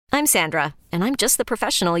I'm Sandra, and I'm just the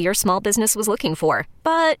professional your small business was looking for.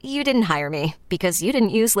 But you didn't hire me because you didn't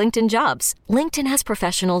use LinkedIn Jobs. LinkedIn has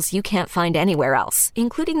professionals you can't find anywhere else,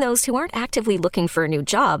 including those who aren't actively looking for a new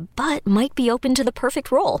job, but might be open to the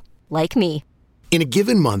perfect role, like me. In a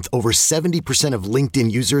given month, over 70% of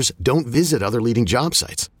LinkedIn users don't visit other leading job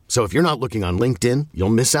sites. So if you're not looking on LinkedIn, you'll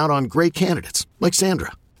miss out on great candidates like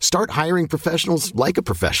Sandra. Start hiring professionals like a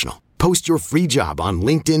professional. Post your free job on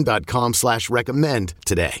linkedin.com/recommend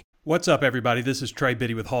today. What's up, everybody? This is Trey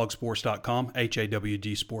Biddy with hogsports.com,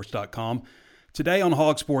 HAWGsports.com. Today on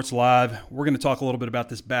Hog Sports Live, we're going to talk a little bit about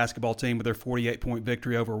this basketball team with their 48-point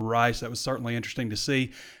victory over Rice. That was certainly interesting to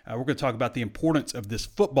see. We're going to talk about the importance of this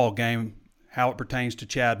football game, how it pertains to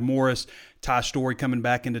Chad Morris, Ty Storey coming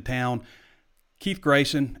back into town. Keith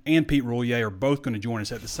Grayson and Pete Roulier are both going to join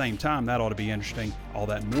us at the same time. That ought to be interesting. All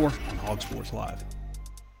that and more on Hog Sports Live.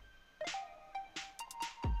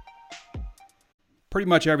 Pretty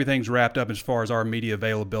much everything's wrapped up as far as our media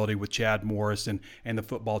availability with Chad Morris and the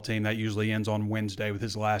football team. That usually ends on Wednesday with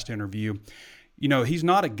his last interview. You know, he's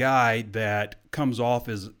not a guy that comes off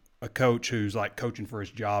as a coach who's like coaching for his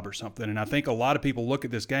job or something. And I think a lot of people look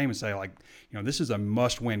at this game and say, like, you know, this is a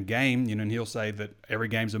must-win game. You know, and he'll say that every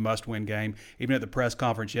game's a must-win game. Even at the press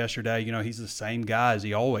conference yesterday, you know, he's the same guy as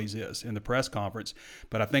he always is in the press conference.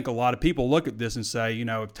 But I think a lot of people look at this and say, you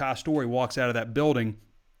know, if Ty Storey walks out of that building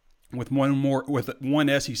with one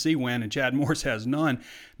SEC win and Chad Morris has none,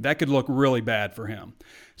 that could look really bad for him.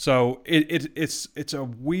 So it's a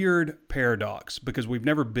weird paradox because we've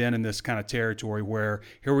never been in this kind of territory where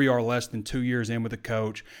here we are less than 2 years in with a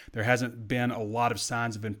coach. There hasn't been a lot of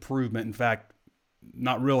signs of improvement. In fact,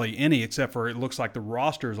 not really any, except for it looks like the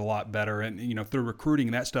roster is a lot better. And, you know, through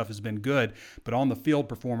recruiting, that stuff has been good. But on the field,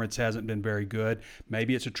 performance hasn't been very good.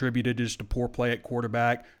 Maybe it's attributed just to poor play at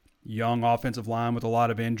quarterback, young offensive line with a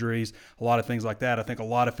lot of injuries, a lot of things like that. I think a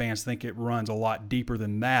lot of fans think it runs a lot deeper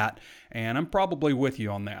than that, and I'm probably with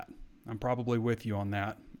you on that.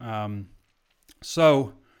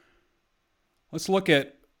 So let's look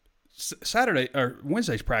at Saturday or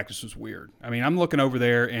Wednesday's practice was weird. I mean, I'm looking over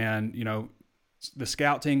there, and you know, the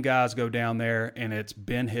scout team guys go down there, and it's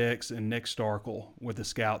Ben Hicks and Nick Starkel with the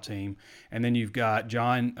scout team, and then you've got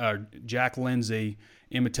Jack Lindsey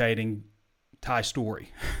imitating Ty Storey.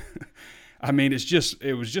 I mean,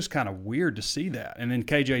 it was just kind of weird to see that. And then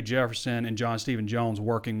KJ Jefferson and John Stephen Jones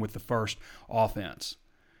working with the first offense.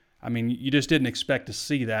 I mean, you just didn't expect to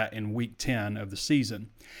see that in week 10 of the season.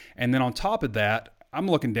 And then on top of that, I'm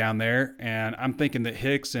looking down there and I'm thinking that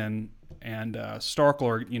Hicks and Starkel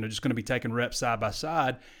are, you know, just going to be taking reps side by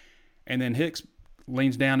side. And then Hicks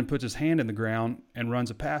leans down and puts his hand in the ground and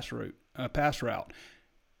runs a pass route.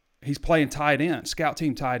 He's playing tight end, scout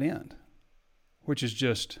team tight end, which is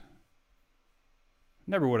just,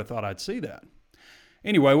 never would have thought I'd see that.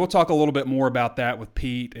 Anyway, we'll talk a little bit more about that with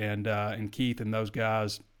Pete and Keith and those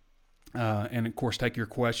guys. And, of course, take your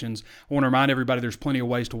questions. I want to remind everybody there's plenty of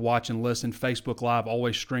ways to watch and listen. Facebook Live,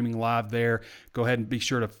 always streaming live there. Go ahead and be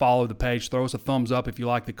sure to follow the page. Throw us a thumbs up if you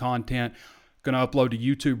like the content. Going to upload to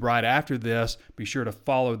YouTube right after this. Be sure to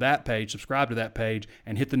follow that page, subscribe to that page,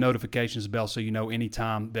 and hit the notifications bell so you know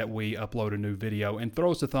anytime that we upload a new video. And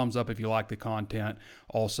throw us a thumbs up if you like the content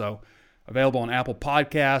also. Available on Apple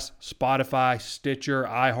Podcasts, Spotify, Stitcher,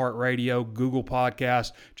 iHeartRadio, Google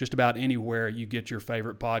Podcasts, just about anywhere you get your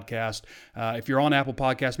favorite podcast. If you're on Apple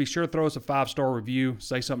Podcasts, be sure to throw us a 5-star review.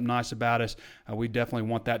 Say something nice about us. We definitely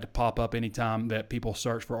want that to pop up anytime that people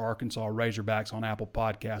search for Arkansas Razorbacks on Apple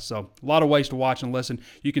Podcasts. So a lot of ways to watch and listen.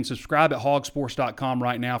 You can subscribe at hogsports.com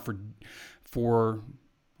right now for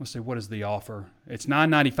let's see, what is the offer? It's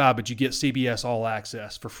 $9.95, but you get CBS All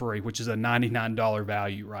Access for free, which is a $99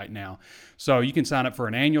 value right now. So you can sign up for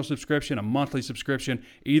an annual subscription, a monthly subscription.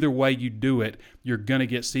 Either way you do it, you're going to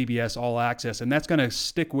get CBS All Access, and that's going to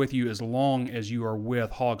stick with you as long as you are with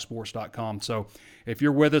hogsports.com. So if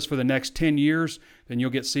you're with us for the next 10 years, then you'll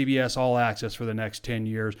get CBS All Access for the next 10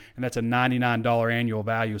 years, and that's a $99 annual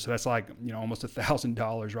value. So that's like, you know, almost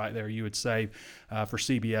 $1,000 right there you would save for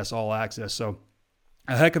CBS All Access. So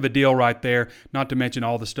a heck of a deal right there, not to mention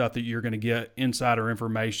all the stuff that you're going to get, insider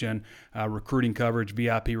information, recruiting coverage,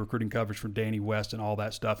 VIP recruiting coverage from Danny West and all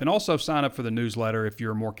that stuff. And also sign up for the newsletter if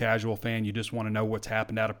you're a more casual fan. You just want to know what's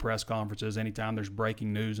happened out of press conferences, anytime there's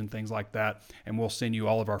breaking news and things like that. And we'll send you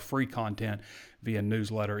all of our free content via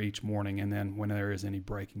newsletter each morning and then when there is any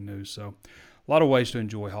breaking news. So a lot of ways to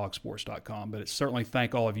enjoy hogsports.com, but it's certainly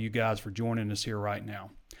thank all of you guys for joining us here right now.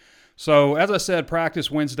 So as I said, practice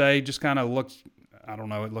Wednesday just kind of looked, I don't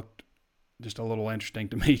know, it looked just a little interesting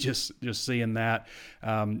to me just seeing that. You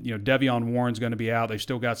know, Devion Warren's going to be out. They've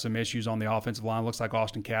still got some issues on the offensive line. Looks like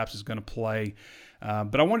Austin Capps is going to play.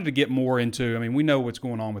 But I wanted to get more into, we know what's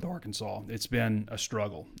going on with Arkansas. It's been a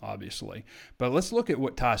struggle, obviously. But let's look at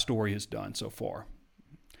what Ty Storey has done so far.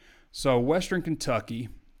 So Western Kentucky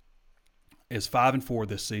is 5-4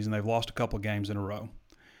 this season. They've lost a couple of games in a row.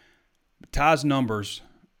 Ty's numbers,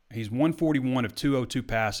 he's 141 of 202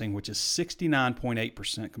 passing, which is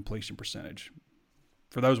 69.8% completion percentage.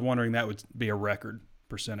 For those wondering, that would be a record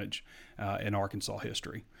percentage in Arkansas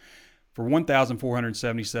history. For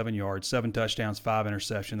 1,477 yards, 7 touchdowns, 5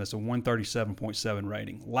 interceptions, that's a 137.7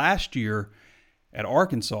 rating. Last year at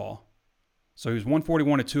Arkansas, so he was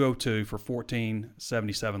 141 of 202 for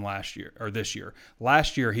 1,477 this year.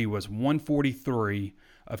 Last year he was 143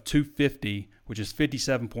 of 250, which is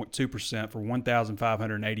 57.2% for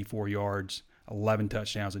 1,584 yards, 11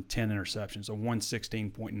 touchdowns, and 10 interceptions, a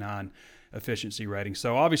 116.9 efficiency rating.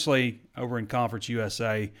 So obviously over in Conference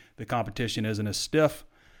USA, the competition isn't as stiff,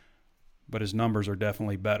 but his numbers are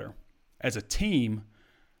definitely better. As a team,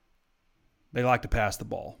 they like to pass the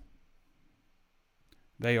ball.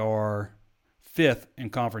 They are 5th in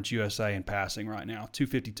Conference USA in passing right now,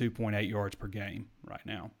 252.8 yards per game right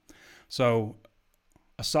now. So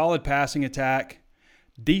a solid passing attack.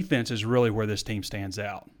 Defense is really where this team stands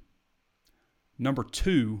out. Number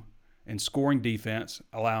 2 in scoring defense,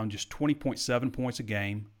 allowing just 20.7 points a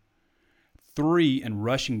game. 3 in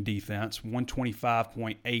rushing defense,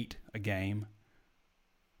 125.8 a game.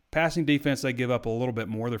 Passing defense, they give up a little bit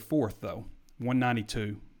more. They're 4th, though,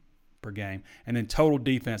 192 per game. And then total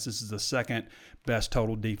defense, this is the second best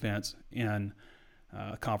total defense in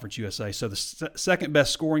Conference USA. So the second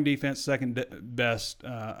best scoring defense, second best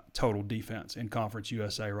total defense in Conference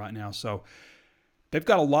USA right now. So they've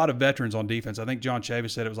got a lot of veterans on defense. I think John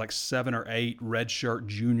Chavis said it was like 7 or 8 redshirt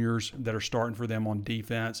juniors that are starting for them on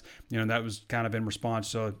defense. That was kind of in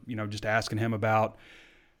response to, just asking him about.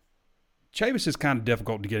 Chavis is kind of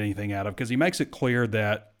difficult to get anything out of because he makes it clear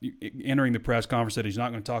that entering the press conference that he's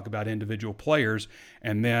not going to talk about individual players.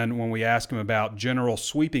 And then when we ask him about general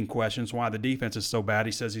sweeping questions, why the defense is so bad,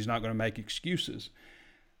 he says he's not going to make excuses.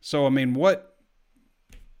 So, I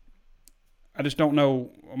just don't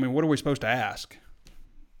know. What are we supposed to ask?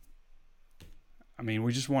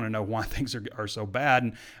 We just want to know why things are so bad.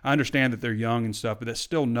 And I understand that they're young and stuff, but that's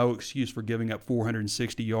still no excuse for giving up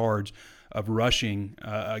 460 yards of rushing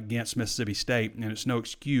against Mississippi State. And it's no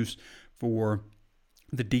excuse for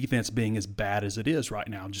the defense being as bad as it is right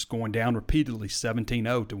now, just going down repeatedly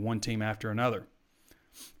 17-0 to one team after another.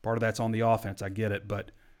 Part of that's on the offense. I get it.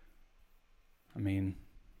 But,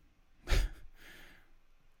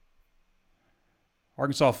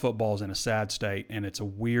 Arkansas football is in a sad state, and it's a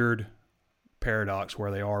weird paradox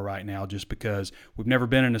where they are right now, just because we've never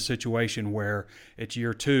been in a situation where it's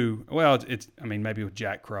year 2. Well, maybe with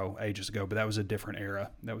Jack Crow ages ago, but that was a different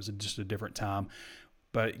era. That was just a different time.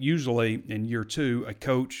 But usually in year 2, a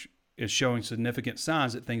coach is showing significant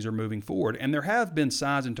signs that things are moving forward. And there have been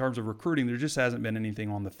signs in terms of recruiting. There just hasn't been anything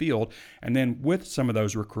on the field. And then with some of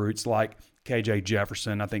those recruits, like KJ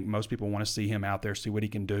Jefferson, I think most people want to see him out there, see what he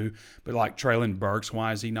can do. But like Traylon Burks,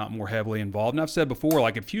 why is he not more heavily involved? And I've said before,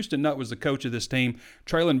 if Houston Nutt was the coach of this team,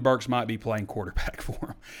 Traylon Burks might be playing quarterback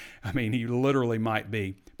for him. He literally might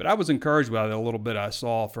be. But I was encouraged by it a little bit I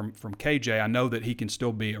saw from KJ. I know that he can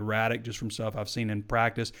still be erratic just from stuff I've seen in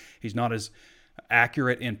practice. He's not as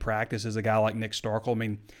accurate in practice as a guy like Nick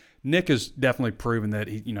Starkel. Nick has definitely proven that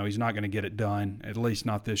he's not going to get it done, at least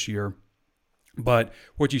not this year. But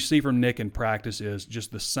what you see from Nick in practice is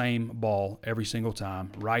just the same ball every single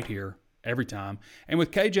time, right here, every time. And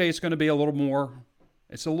with KJ, it's going to be a little more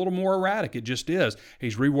erratic. It just is.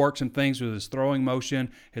 He's reworked some things with his throwing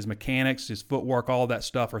motion, his mechanics, his footwork, all that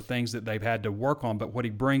stuff are things that they've had to work on. But what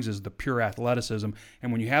he brings is the pure athleticism.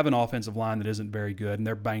 And when you have an offensive line that isn't very good and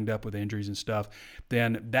they're banged up with injuries and stuff,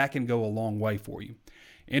 then that can go a long way for you.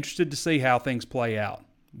 Interested to see how things play out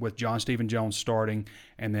with John Stephen Jones starting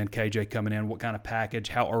and then KJ coming in. What kind of package?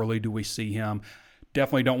 How early do we see him?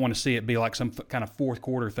 Definitely don't want to see it be like some kind of fourth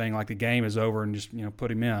quarter thing, like the game is over and just put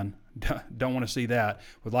him in. Don't want to see that.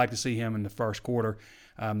 Would like to see him in the first quarter.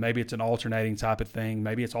 Maybe it's an alternating type of thing.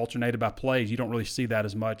 Maybe it's alternated by plays. You don't really see that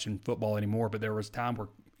as much in football anymore, but there was a time where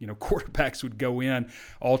quarterbacks would go in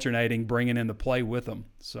alternating, bringing in the play with them.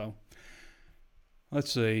 So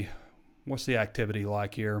let's see. What's the activity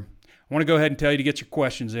like here? I want to go ahead and tell you to get your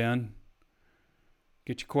questions in.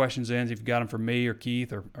 Get your questions in if you've got them for me or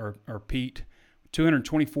Keith or Pete.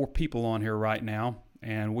 224 people on here right now,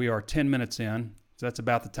 and we are 10 minutes in. So that's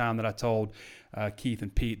about the time that I told Keith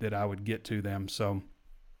and Pete that I would get to them. So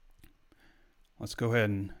let's go ahead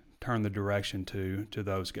and turn the direction to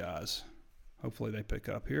those guys. Hopefully they pick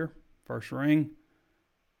up here. First ring.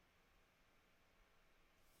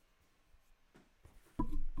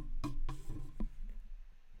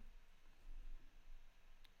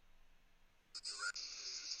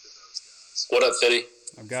 What up, Fitty?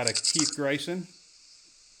 I've got a Keith Grayson.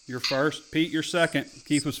 You're first. Pete, you're second.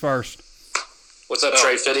 Keith was first. What's up,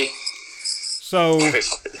 Trey Fitty? So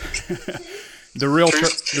the real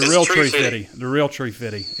Tree Fitty. The real Tree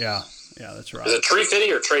Fitty. Yeah, that's right. Is it Tree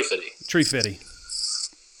Fitty or Trey Fitty? Tree Fitty.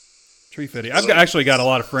 Tree Fitty. I've actually got a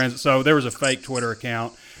lot of friends. So there was a fake Twitter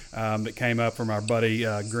account that came up from our buddy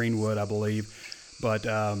Greenwood, I believe. But,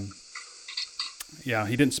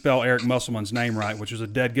 he didn't spell Eric Musselman's name right, which was a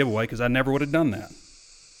dead giveaway because I never would have done that.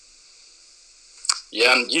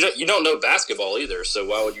 Yeah, and you don't know basketball either, so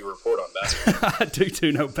why would you report on basketball? I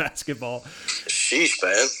do know basketball. Sheesh,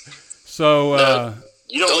 man. So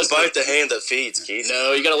you don't bite the hand that feeds, Keith.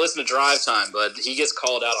 No, you got to listen to Drive Time, but he gets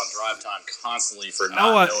called out on Drive Time constantly for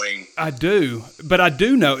not knowing. I do, but I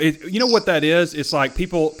do know it. You know what that is? It's like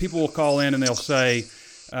people will call in and they'll say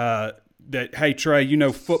that, hey Trey, you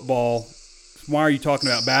know football. Why are you talking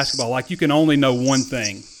about basketball? Like you can only know one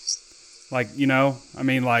thing. Like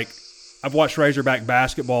I've watched Razorback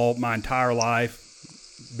basketball my entire life.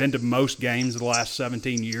 Been to most games of the last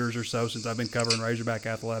 17 years or so since I've been covering Razorback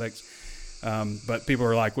athletics. But people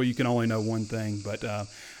are like, well, you can only know one thing. But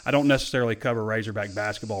I don't necessarily cover Razorback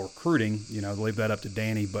basketball recruiting. Leave that up to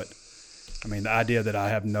Danny. But, the idea that I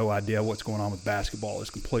have no idea what's going on with basketball is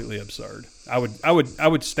completely absurd. I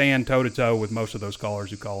would stand toe-to-toe with most of those callers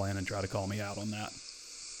who call in and try to call me out on that.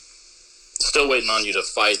 Still waiting on you to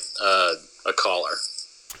fight a caller.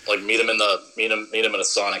 Like meet him in a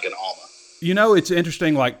Sonic in Alma. It's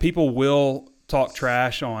interesting. Like people will talk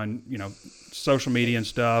trash on social media and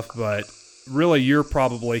stuff, but really, you're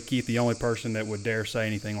probably, Keith, the only person that would dare say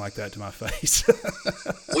anything like that to my face.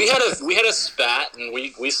 we had a spat and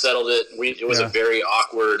we settled it. It was a very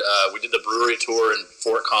awkward. We did the brewery tour in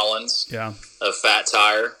Fort Collins. Yeah. Of Fat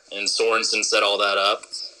Tire, and Sorensen set all that up.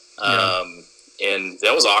 And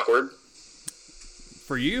that was awkward.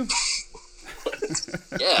 For you?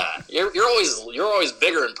 Yeah, you're always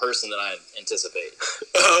bigger in person than I anticipate.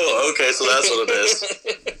 Oh, okay, so that's what it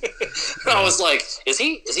is. I was like, is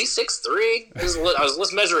he 6'3"?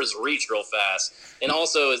 Let's measure his reach real fast. And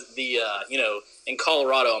also in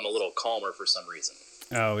Colorado I'm a little calmer for some reason.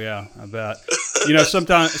 Oh yeah, I bet.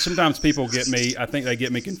 Sometimes people get me. I think they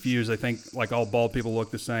get me confused. They think like all bald people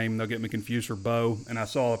look the same. They'll get me confused for Bo. And I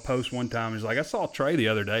saw a post one time. He's like, I saw Trey the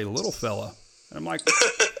other day, little fella. And I'm like,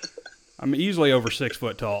 I'm easily over 6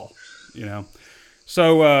 foot tall,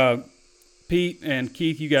 So, Pete and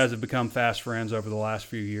Keith, you guys have become fast friends over the last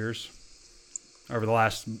few years,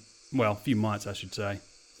 few months, I should say.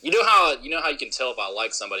 You know how you can tell if I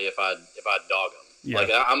like somebody if I dog them. Yeah.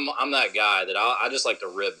 Like I'm that guy that I just like to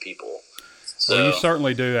rib people. So well, you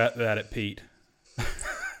certainly do that at Pete.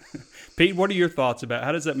 Pete, what are your thoughts about?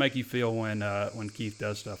 How does that make you feel when Keith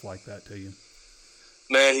does stuff like that to you?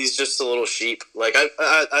 Man, he's just a little sheep. Like I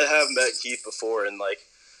have met Keith before, and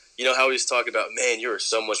how he's talking about, man, you are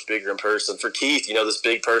so much bigger in person. For Keith, this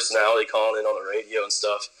big personality calling in on the radio and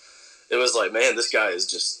stuff. It was like, man, this guy is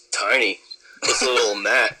just tiny, just a little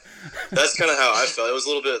gnat. That's kind of how I felt. It was a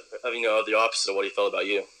little bit of the opposite of what he felt about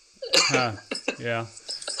you. Yeah.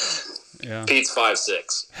 Pete's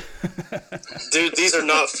 5'6". Dude, these are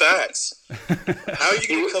not facts. How are you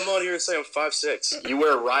going to come on here and say I'm 5'6"? You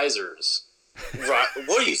wear risers. Right.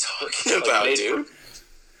 What are you talking about, dude?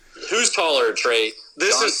 Who's taller, Trey?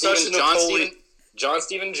 This is such an Napoleon. John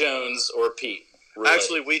Stephen Jones or Pete? Really?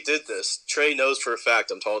 Actually, we did this. Trey knows for a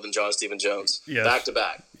fact I'm taller than John Stephen Jones. Yes. Back to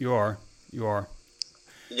back. You are.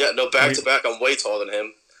 Yeah, no, back to back, I'm way taller than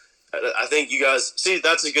him. I think you guys see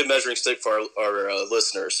that's a good measuring stick for our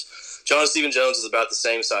listeners. John Stephen Jones is about the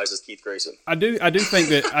same size as Keith Grayson. I do think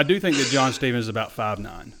that John Stevens is about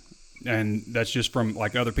 5'9". And that's just from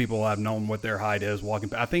like other people I've known what their height is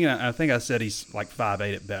walking. I think I said he's like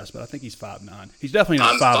 5'8" at best, but I think he's 5'9". He's definitely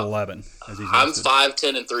not 5'11". I'm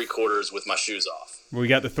 5'10" and 3/4 with my shoes off. We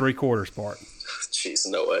got the 3/4 part. Jeez,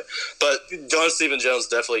 no way. But John Stephen Jones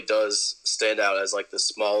definitely does stand out as like the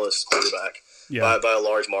smallest quarterback by a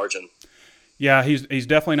large margin. Yeah, he's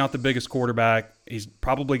definitely not the biggest quarterback. He's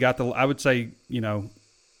probably got I would say all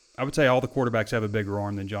the quarterbacks have a bigger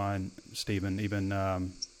arm than John Stephen,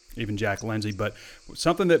 even Jack Lindsey. But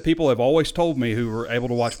something that people have always told me who were able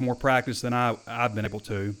to watch more practice than I've been able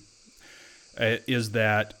to is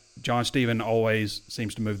that John Stephen always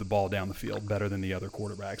seems to move the ball down the field better than the other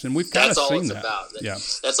quarterbacks. And we've kind of seen that. Yeah.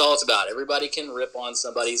 That's all it's about. Everybody can rip on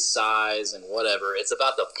somebody's size and whatever. It's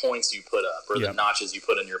about the points you put up or the notches you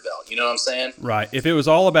put in your belt. You know what I'm saying? Right. If it was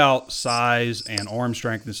all about size and arm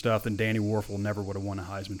strength and stuff, then Danny Wuerffel never would have won a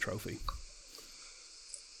Heisman Trophy.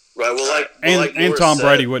 Right. Well, and Tom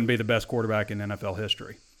Brady wouldn't be the best quarterback in NFL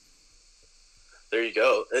history. There you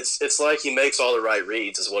go. It's like he makes all the right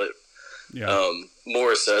reads is what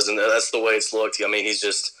Morris says, and that's the way it's looked. I mean, he's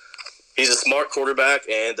a smart quarterback,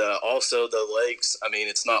 and also the legs. I mean,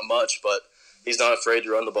 it's not much, but he's not afraid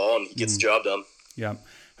to run the ball, and he gets the job done. Yeah.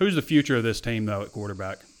 Who's the future of this team, though, at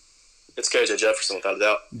quarterback? It's KJ Jefferson, without a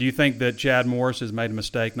doubt. Do you think that Chad Morris has made a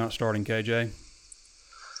mistake not starting KJ?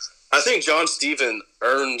 I think John Stephen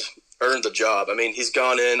earned the job. I mean, he's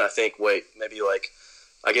gone in, I think,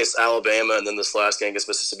 Alabama, and then this last game against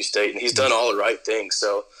Mississippi State, and he's done all the right things.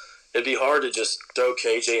 So it'd be hard to just throw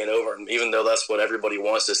KJ in over him, even though that's what everybody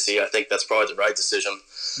wants to see. I think that's probably the right decision.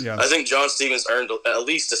 Yeah. I think John Stevens earned at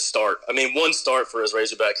least a start. I mean, one start for his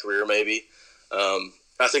Razorback career, maybe.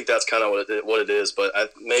 I think that's kind of what it is, but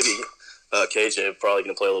maybe KJ probably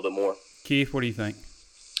going to play a little bit more. Keith, what do you think?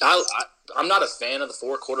 I'm not a fan of the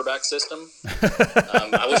 4-quarterback system.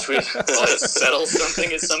 I wish we'd settle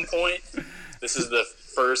something at some point. This is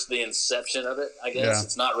the inception of it, I guess. Yeah.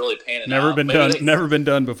 It's not really panning out. Never been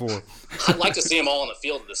done before. I'd like to see them all on the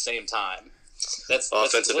field at the same time. That's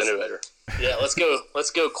offensive innovator. Yeah, let's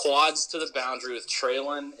go quads to the boundary with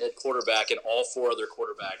Traylon at quarterback and all 4 other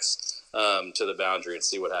quarterbacks to the boundary and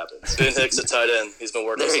see what happens. Ben Hicks at tight end. He's been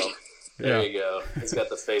working some. There you go. He's got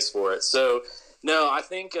the face for it. So, no, I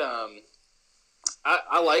think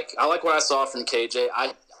I like what I saw from KJ.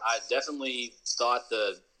 I definitely thought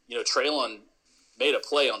Traylon made a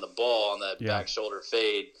play on the ball on that back shoulder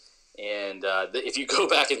fade. And if you go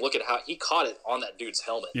back and look at how he caught it on that dude's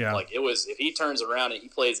helmet, if he turns around and he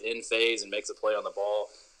plays in phase and makes a play on the ball,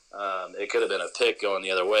 it could have been a pick going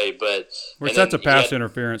the other way. That's a pass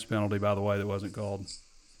interference penalty, by the way, that wasn't called.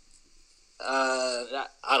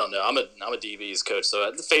 I don't know. I'm a DB's coach,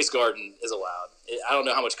 so the face guard is allowed. I don't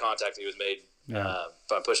know how much contact he was made by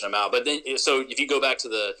pushing him out. But then, so if you go back to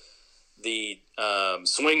the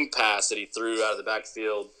swing pass that he threw out of the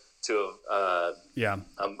backfield to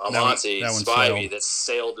Monty Spivey that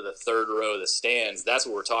sailed to the third row of the stands. That's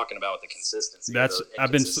what we're talking about with the consistency.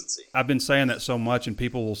 I've been saying that so much, and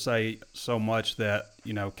people will say so much that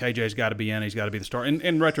KJ's got to be in, he's got to be the star.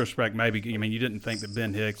 In retrospect, maybe you didn't think that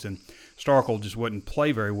Ben Hicks and Starkel just wouldn't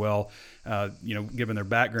play very well, given their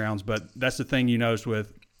backgrounds. But that's the thing you noticed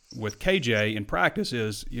with KJ in practice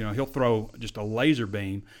is he'll throw just a laser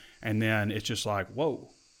beam, and then it's just like,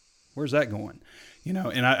 whoa, where's that going?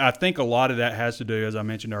 And I think a lot of that has to do, as I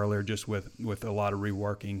mentioned earlier, just with a lot of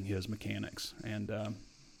reworking his mechanics and,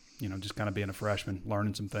 just kind of being a freshman,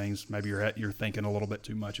 learning some things. Maybe you're thinking a little bit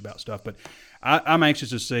too much about stuff. But I'm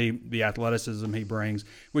anxious to see the athleticism he brings.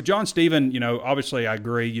 With John Stephen, obviously I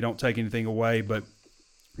agree you don't take anything away, but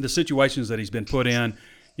the situations that he's been put in,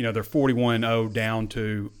 they're 41-0 down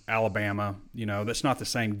to Alabama. That's not the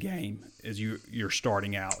same game as you're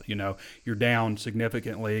starting out. You're down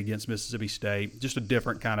significantly against Mississippi State. Just a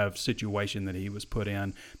different kind of situation that he was put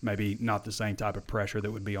in. Maybe not the same type of pressure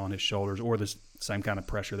that would be on his shoulders or the same kind of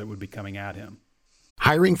pressure that would be coming at him.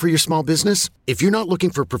 Hiring for your small business? If you're not looking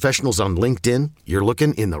for professionals on LinkedIn, you're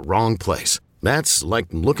looking in the wrong place. That's like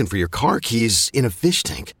looking for your car keys in a fish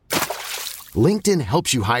tank. LinkedIn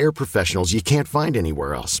helps you hire professionals you can't find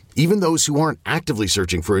anywhere else, even those who aren't actively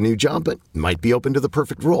searching for a new job but might be open to the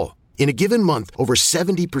perfect role. In a given month, over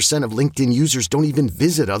 70% of LinkedIn users don't even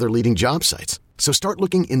visit other leading job sites. So start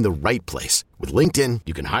looking in the right place. With LinkedIn,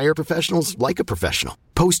 you can hire professionals like a professional.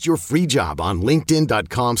 Post your free job on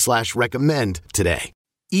linkedin.com/recommend today.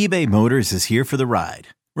 eBay Motors is here for the ride.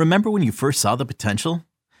 Remember when you first saw the potential?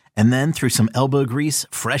 And then through some elbow grease,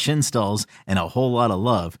 fresh installs, and a whole lot of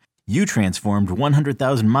love, you transformed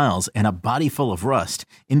 100,000 miles and a body full of rust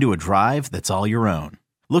into a drive that's all your own.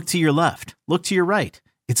 Look to your left. Look to your right.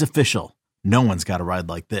 It's official. No one's got a ride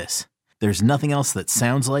like this. There's nothing else that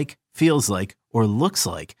sounds like, feels like, or looks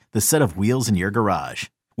like the set of wheels in your garage.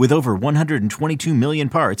 With over 122 million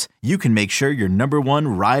parts, you can make sure your number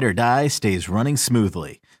one ride or die stays running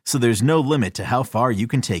smoothly. So there's no limit to how far you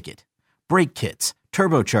can take it. Brake kits,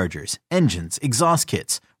 turbochargers, engines, exhaust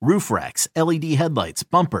kits, roof racks, LED headlights,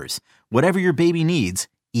 bumpers, whatever your baby needs,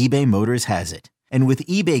 eBay Motors has it. And with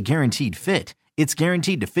eBay Guaranteed Fit, it's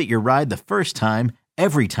guaranteed to fit your ride the first time,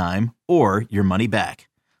 every time, or your money back.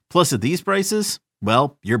 Plus, at these prices,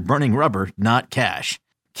 well, you're burning rubber, not cash.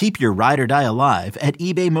 Keep your ride or die alive at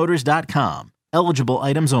ebaymotors.com. Eligible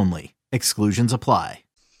items only. Exclusions apply.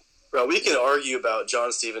 Bro, we can argue about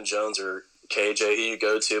John Stephen Jones or KJ, who you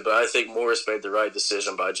go to, but I think Morris made the right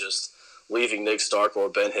decision by just leaving Nick Starkel or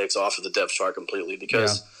Ben Hicks off of the depth chart completely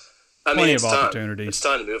because, it's opportunities. It's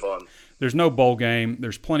time to move on. There's no bowl game.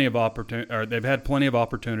 There's plenty of they've had plenty of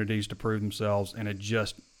opportunities to prove themselves, and it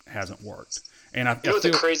just hasn't worked. And I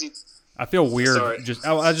feel weird.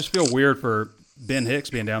 I just feel weird for Ben Hicks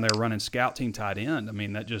being down there running scout team tight end. I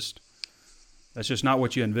mean, that just That's just not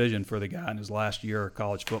what you envisioned for the guy in his last year of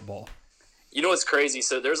college football. You know what's crazy?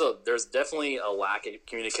 So there's definitely a lack of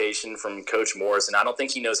communication from Coach Morris, and I don't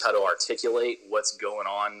think he knows how to articulate what's going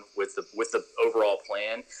on with the overall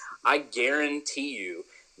plan. I guarantee you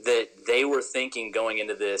that they were thinking going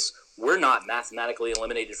into this, we're not mathematically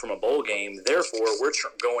eliminated from a bowl game, therefore we're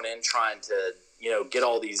going in trying to get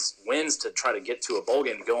all these wins to try to get to a bowl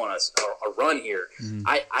game to go on a run here. Mm-hmm.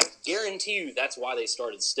 I guarantee you that's why they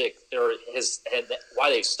why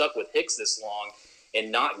they've stuck with Hicks this long and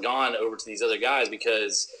not gone over to these other guys,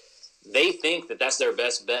 because they think that that's their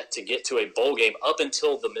best bet to get to a bowl game up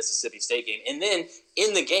until the Mississippi State game. And then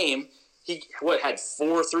in the game, he had 3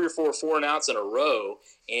 or 4 4-and-outs in a row,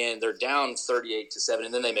 and they're down 38-7,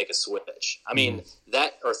 and then they make a switch. I mean,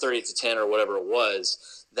 that, or 38-10 or whatever it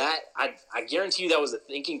was, that I guarantee you that was the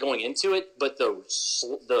thinking going into it, but the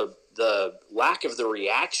lack of the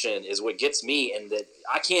reaction is what gets me, and that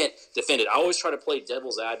I can't defend it. I always try to play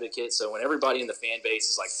devil's advocate, so when everybody in the fan base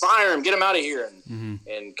is like, fire him, get him out of here,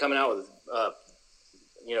 and coming out with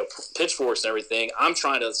pitchforks and everything, I'm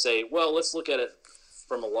trying to say, well, let's look at it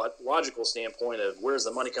from a logical standpoint of where's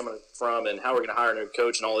the money coming from and how we're going to hire a new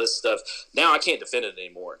coach and all this stuff. Now I can't defend it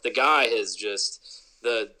anymore. The guy has just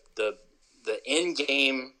the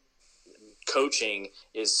in-game coaching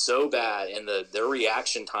is so bad, and their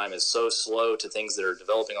reaction time is so slow to things that are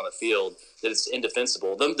developing on the field that it's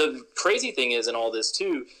indefensible. The crazy thing is in all this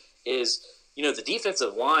too is, the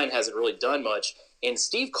defensive line hasn't really done much, and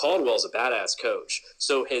Steve Caldwell's a badass coach.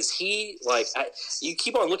 So has he, you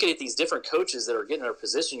keep on looking at these different coaches that are getting their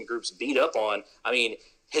position groups beat up on. I mean,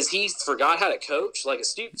 has he forgot how to coach?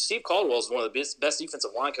 Steve Caldwell is one of the best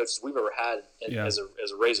defensive line coaches we've ever had as a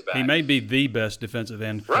Razorback. He may be the best defensive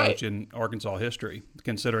end coach in Arkansas history,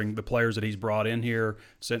 considering the players that he's brought in here,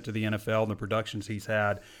 sent to the NFL, and the productions he's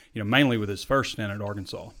had, mainly with his first stint at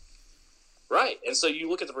Arkansas. Right. And so you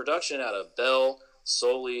look at the production out of Bell,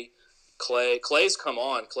 Soley, Clay. Clay's come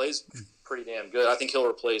on. Clay's pretty damn good. I think he'll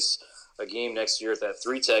replace a game next year at that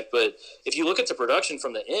 3-tech. But if you look at the production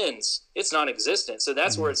from the ends, it's non-existent. So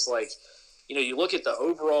that's where it's like, you look at the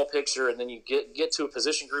overall picture, and then you get to a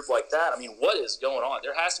position group like that. I mean, what is going on?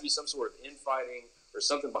 There has to be some sort of infighting or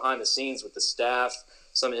something behind the scenes with the staff,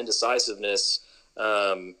 some indecisiveness.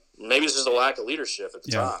 Maybe it's just a lack of leadership at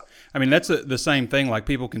the top. I mean, that's the same thing. Like,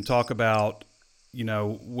 people can talk about,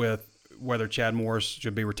 with whether Chad Morris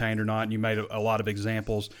should be retained or not, and you made a lot of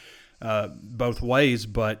examples both ways,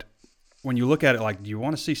 but when you look at it, do you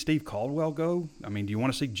want to see Steve Caldwell go? I mean, do you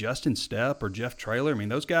want to see Justin Stepp or Jeff Traylor? I mean,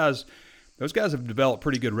 those guys have developed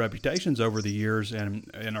pretty good reputations over the years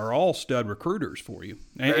and are all stud recruiters for you.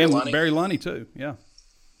 And Barry Lunny too, yeah.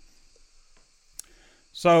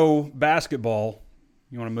 So, basketball.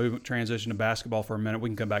 You want to transition to basketball for a minute? We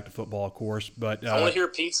can come back to football, of course. But I want to hear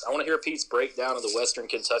Pete's breakdown of the Western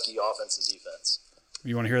Kentucky offense and defense.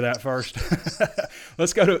 You want to hear that first?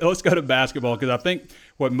 Let's go to basketball, because I think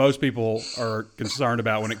what most people are concerned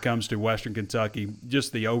about when it comes to Western Kentucky,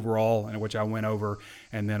 just the overall, and which I went over,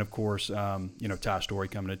 and then of course, Ty Story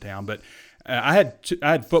coming to town. But I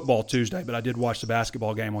had football Tuesday, but I did watch the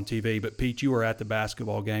basketball game on TV. But Pete, you were at the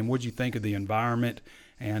basketball game. What did you think of the environment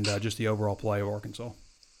and just the overall play of Arkansas?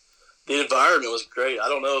 The environment was great. I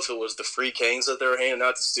don't know if it was the free canes that they were handing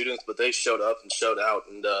out to students, but they showed up and showed out.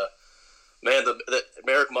 And man, the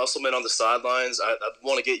Merrick Musselman on the sidelines, I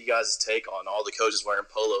want to get you guys' take on all the coaches wearing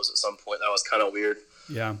polos at some point. That was kind of weird.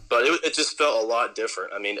 Yeah. But it just felt a lot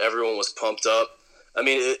different. I mean, everyone was pumped up. I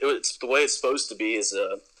mean, it's the way it's supposed to be is,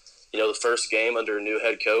 the first game under a new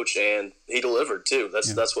head coach, and he delivered too.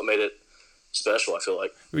 That's what made it special, I feel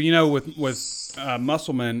like. Well, with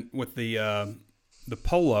Musselman, with the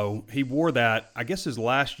polo, he wore that, I guess, his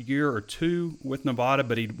last year or two with Nevada,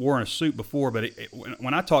 but he'd worn a suit before. But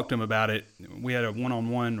when I talked to him about it, we had a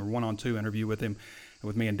one-on-one or one-on-two interview with him,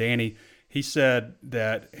 with me and Danny. He said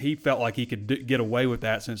that he felt like he could get away with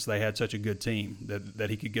that since they had such a good team, that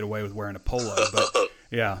he could get away with wearing a polo. But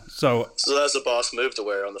yeah, so that's a boss move to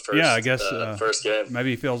wear on the first. Yeah, I guess first game.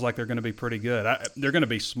 Maybe he feels like they're going to be pretty good. They're going to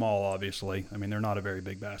be small, obviously. I mean, they're not a very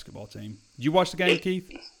big basketball team. Did you watch the game, Keith?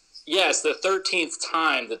 Yeah, it's the 13th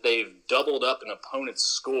time that they've doubled up an opponent's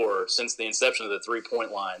score since the inception of the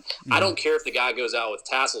three-point line. I don't care if the guy goes out with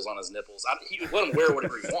tassels on his nipples. He let him wear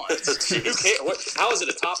whatever he wants. Who cares? How is it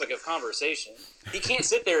a topic of conversation? He can't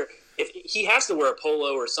sit there. If he has to wear a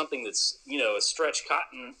polo or something that's, a stretch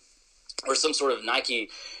cotton or some sort of Nike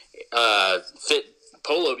fit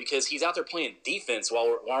polo, because he's out there playing defense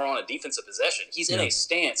while we're on a defensive possession. He's in a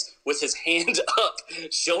stance with his hand up,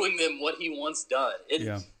 showing them what he wants done.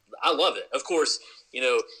 I love it. Of course,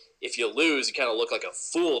 if you lose, you kind of look like a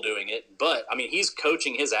fool doing it. But, I mean, he's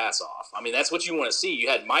coaching his ass off. I mean, that's what you want to see. You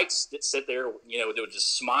had Mike sit there, you know, that would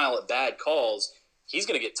just smile at bad calls. He's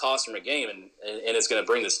going to get tossed from a game, and it's going to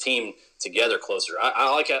bring this team together closer. I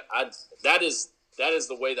like it. That is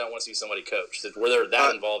the way that I want to see somebody coach, where they're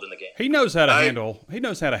that involved in the game. He knows how to handle. He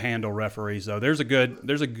knows how to handle referees, though. There's a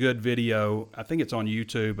good video. I think it's on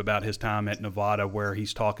YouTube about his time at Nevada, where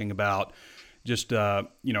he's talking about just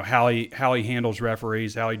you know, how he handles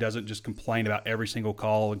referees, how he doesn't just complain about every single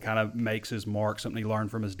call and kind of makes his mark, something he learned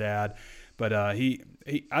from his dad. But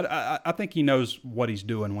I think he knows what he's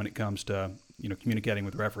doing when it comes to, you know, communicating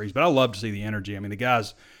with referees. But I love to see the energy. I mean, the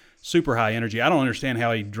guy's super high energy. I don't understand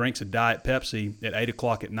how he drinks a Diet Pepsi at 8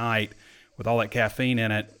 o'clock at night with all that caffeine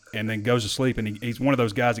in it and then goes to sleep. And he's one of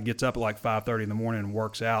those guys that gets up at like 5:30 in the morning and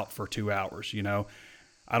works out for 2 hours. You know,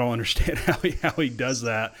 I don't understand how he does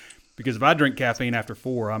that, because if I drink caffeine after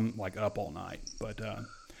 4, I'm like up all night. But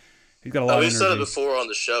he's got a lot of energy. We've said it before on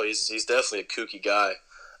the show. He's definitely a kooky guy.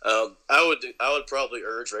 I would probably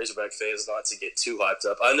urge Razorback fans not to get too hyped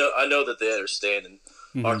up. I know that they understand,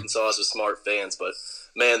 and Arkansas is smart fans, but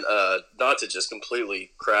man, not to just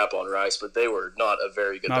completely crap on Rice, but they were not a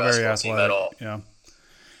very good basketball team at all.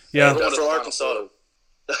 Yeah. For Arkansas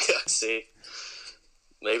to see,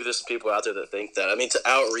 maybe there's some people out there that think that. I mean, to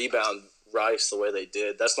out rebound Rice the way they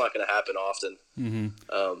did, that's not going to happen often.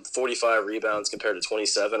 45 rebounds compared to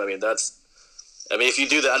 27. I mean, if you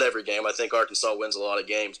do that every game, I think Arkansas wins a lot of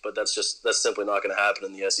games, but that's simply not going to happen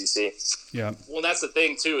in the SEC. Yeah. Well, that's the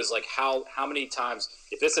thing too, is like how many times,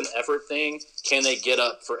 if it's an effort thing, can they get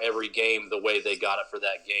up for every game the way they got it for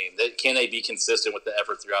that game? Can they be consistent with the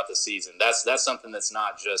effort throughout the season? That's something that's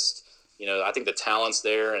not just, you know, I think the talent's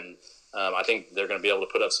there, and I think they're going to be able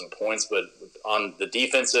to put up some points, but on the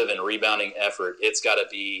defensive and rebounding effort, it's got to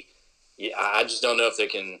be. I just don't know if they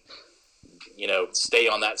can, you know, stay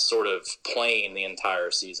on that sort of plane the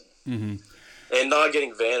entire season. Mm-hmm. And not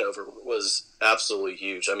getting Vanover was absolutely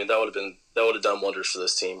huge. I mean, that would have done wonders for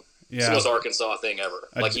this team. Yeah. It's the most Arkansas thing ever.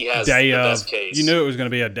 Like, he has the best case. You knew it was going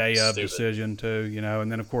to be a day of decision too, you know,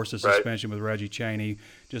 and then of course the suspension with Reggie Chaney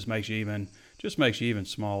just makes you even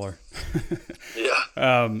smaller.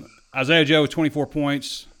 Yeah. Isaiah Joe with 24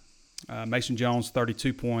 points. Mason Jones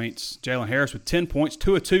 32 points. Jalen Harris with 10 points,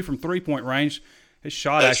 2 of 2 from 3-point range. His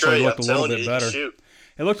shot actually looked a little bit better.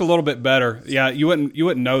 It looked a little bit better. Yeah, you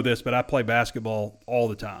wouldn't know this, but I play basketball all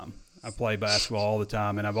the time.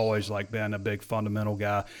 And I've always like been a big fundamental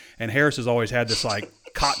guy. And Harris has always had this like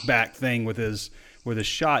cock back thing with his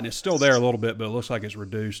shot, and it's still there a little bit, but it looks like it's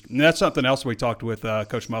reduced. And that's something else we talked with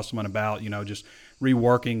Coach Musselman about, you know, just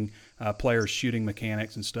reworking players' shooting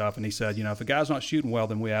mechanics and stuff. And he said, you know, if a guy's not shooting well,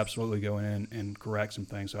 then we absolutely go in and correct some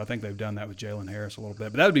things. So I think they've done that with Jalen Harris a little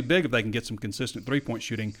bit. But that would be big if they can get some consistent three-point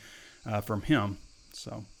shooting from him.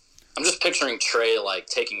 So I'm just picturing Trey like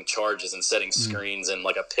taking charges and setting screens in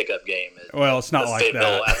like a pickup game. Well, it's not like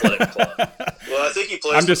that. Athletic Club. Well, I think he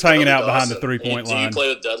plays. I'm just hanging out behind the three-point line. Do you play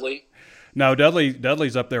with Dudley? No,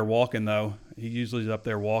 Dudley's up there walking though. He usually is up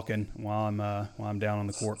there walking while I'm down on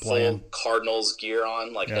the court playing. Full Cardinals gear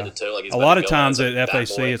on, like head to toe. Like he's a lot of times at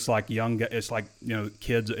FAC, it's like it's like, you know,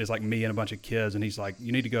 kids. It's like me and a bunch of kids, and he's like,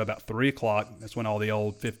 you need to go about 3 o'clock. That's when all the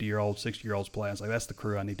old 50-year-olds, 60-year-olds play. I was like, that's the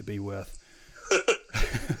crew I need to be with.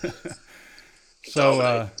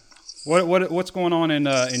 So, what's going on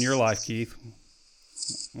in your life, Keith?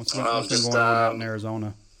 What's been going on out in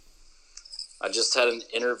Arizona? I just had an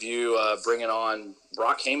interview bringing on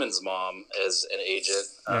Brock Hayman's mom as an agent,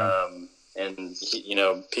 and he, you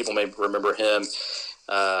know, people may remember him.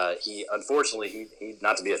 He unfortunately, he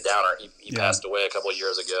not to be a downer, he passed away a couple of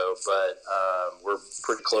years ago, but we're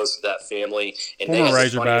pretty close with that family. And former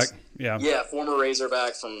Razorback, former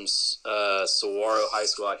Razorback from Saguaro High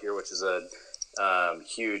School out here, which is a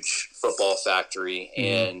huge football factory,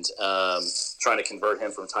 and trying to convert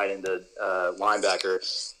him from tight end to linebacker.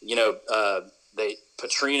 You know,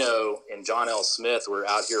 Petrino and John L. Smith were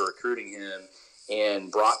out here recruiting him,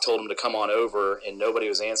 and Brock told him to come on over, and nobody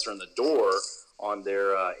was answering the door on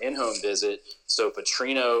their in-home visit. So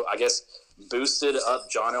Petrino, I guess, boosted up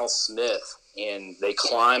John L. Smith, and they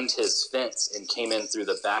climbed his fence and came in through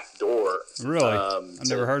the back door. Really? I've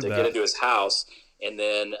never heard that. To get into his house. And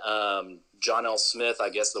then John L. Smith, I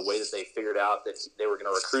guess the way that they figured out that they were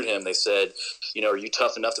going to recruit him, they said, you know, are you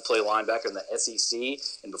tough enough to play linebacker in the SEC?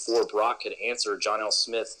 And before Brock could answer, John L.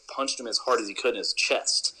 Smith punched him as hard as he could in his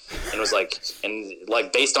chest. And was like, and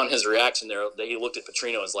like based on his reaction there, he looked at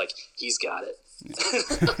Petrino and was like, he's got it.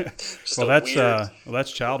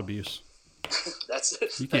 That's child abuse.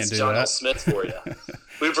 You can't do John that. L. Smith for you.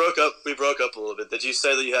 We broke up a little bit. Did you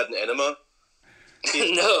say that you had an enema?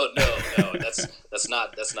 No. That's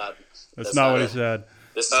not what he said.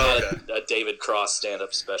 This is not a David Cross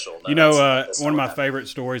stand-up special. No, you know, one of my favorite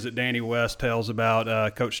stories that Danny West tells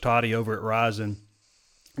about Coach Toddy over at Rising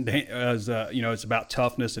is, it's about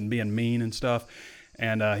toughness and being mean and stuff.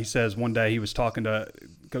 And he says one day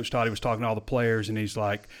Coach Toddy was talking to all the players, and he's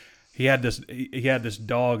like, he had this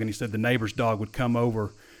dog, and he said the neighbor's dog would come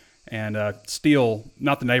over and steal,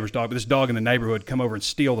 not the neighbor's dog, but this dog in the neighborhood would come over and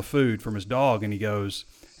steal the food from his dog. And he goes,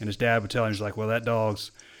 and his dad would tell him, he's like, well, that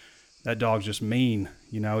dog's just mean.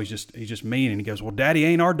 He's just mean. And he goes, well, Daddy,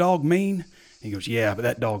 ain't our dog mean? And he goes, yeah, but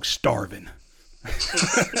that dog's starving.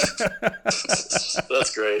 That's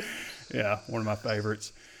great. Yeah, one of my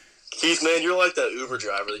favorites. Keith, man, you're like that Uber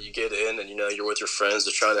driver that you get in and, you're with your friends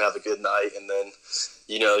just trying to have a good night. And then,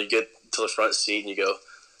 you get to the front seat and you go,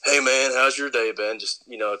 hey, man, how's your day been? Just,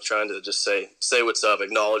 trying to just say what's up,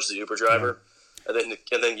 acknowledge the Uber driver. Yeah.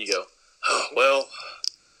 And then you go, oh, well,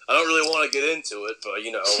 I don't really want to get into it, but,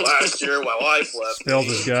 last year my wife left. Spills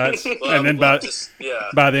his guts. And then by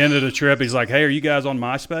the end of the trip, he's like, hey, are you guys on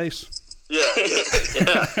MySpace? Yeah.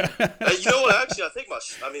 Hey, you know what? Actually, I think I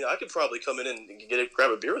could probably come in and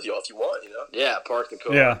grab a beer with y'all if you want. Yeah, park the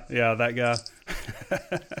car. Yeah, that guy.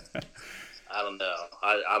 I don't know.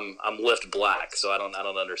 I'm Lyft Black, so I don't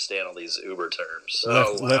understand all these Uber terms.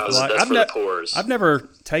 Lyft Black. That's for the poors. I've never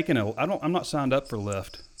taken I'm not signed up for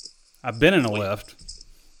Lyft. I've been in a Lyft.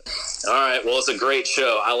 All right. Well, it's a great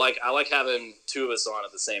show. I like having two of us on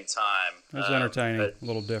at the same time. That's entertaining. A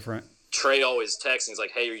little different. Trey always texts and he's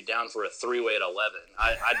like, hey, are you down for a 3-way at 11?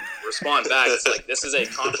 I'd respond back. It's like, this is a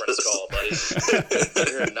conference call, buddy.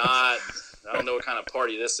 You're not. I don't know what kind of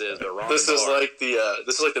party this is, but wrong. This is like the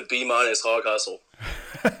B- Hog Hustle.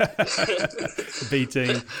 B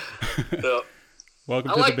team. Yeah.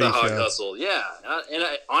 Welcome I to like the B Hog show. Hustle, yeah. And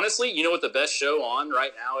honestly, you know what the best show on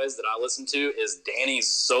right now is that I listen to is Danny's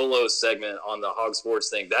solo segment on the Hog Sports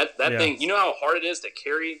thing. That thing, you know how hard it is to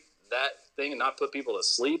carry that thing and not put people to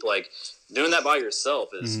sleep? Like, doing that by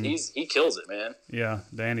yourself is he kills it, man. Yeah,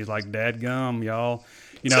 Danny's like, dadgum, y'all.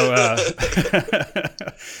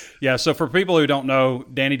 Yeah, so for people who don't know,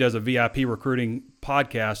 Danny does a VIP recruiting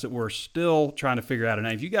podcast that we're still trying to figure out a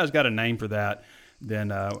name. If you guys got a name for that,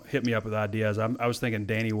 then hit me up with ideas. I was thinking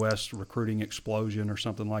Danny West Recruiting Explosion or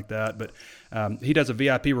something like that. But he does a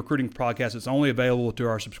VIP recruiting podcast. It's only available to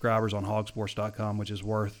our subscribers on hogsports.com, which is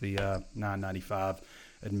worth the $9.95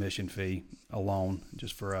 admission fee alone,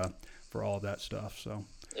 just for all of that stuff. So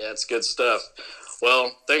yeah, it's good stuff.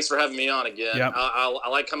 Well, thanks for having me on again. Yep. I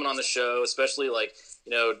like coming on the show, especially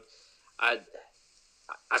I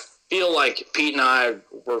feel like Pete and I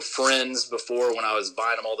were friends before when I was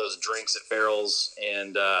buying him all those drinks at Farrell's,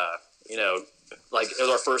 and like it was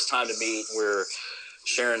our first time to meet. We're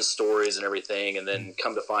sharing stories and everything, and then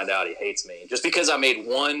come to find out he hates me just because I made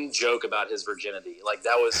one joke about his virginity. Like,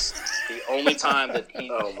 that was the only time that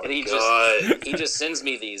he just sends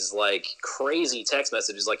me these like crazy text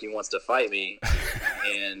messages like he wants to fight me,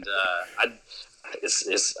 and I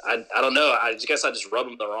don't know. I guess I just rub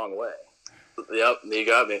him the wrong way. Yep, you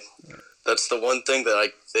got me. That's the one thing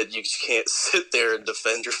that you can't sit there and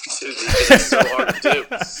defend your virginity because it's so hard to do.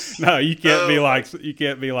 No, you can't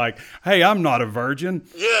be like, hey, I'm not a virgin.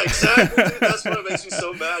 Yeah, exactly. That's what makes me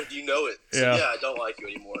so mad. You know it. So, yeah, I don't like you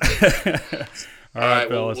anymore. All right,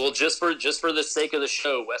 fellas. Well, just for the sake of the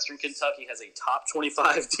show, Western Kentucky has a top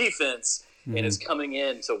 25 defense and is coming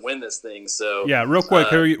in to win this thing. So yeah, real quick,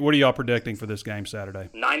 what are y'all predicting for this game Saturday?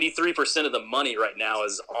 93% of the money right now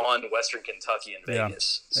is on Western Kentucky in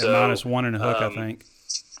Vegas. So, -1 and a hook, I think.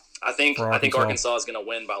 I think Arkansas is going to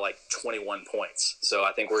win by like 21 points. So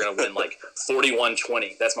I think we're going to win like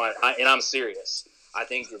 41-20. And I'm serious. I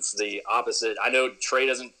think it's the opposite. I know Trey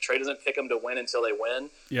doesn't pick them to win until they win.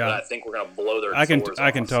 Yeah. But I think we're going to blow their doors I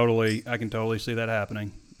can totally see that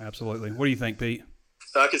happening. Absolutely. What do you think, Pete?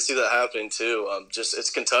 I can see that happening too. It's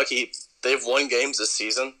Kentucky. They've won games this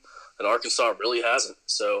season, and Arkansas really hasn't.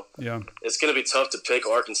 So yeah, it's going to be tough to pick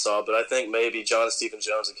Arkansas, but I think maybe John Stephen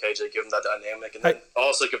Jones and KJ give them that dynamic, and then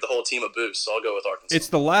also give the whole team a boost. So I'll go with Arkansas. It's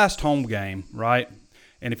the last home game, right?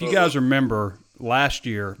 And if you guys remember last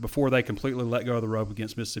year, before they completely let go of the rope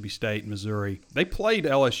against Mississippi State and Missouri, they played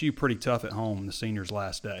LSU pretty tough at home the seniors'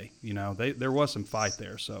 last day. There was some fight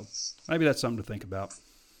there, so maybe that's something to think about.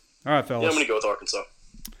 All right, fellas. Yeah, I'm going to go with Arkansas.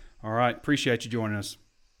 All right. Appreciate you joining us.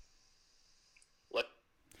 All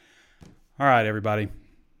right, everybody.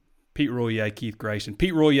 Pete Roulier, Keith Grayson.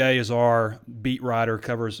 Pete Roulier is our beat writer,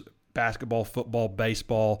 covers basketball, football,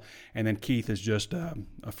 baseball, and then Keith is just a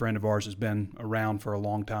friend of ours, has been around for a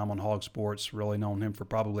long time on Hog Sports, really known him for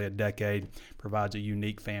probably a decade, provides a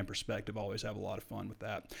unique fan perspective. Always have a lot of fun with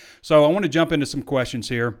that. So I want to jump into some questions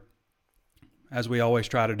here, as we always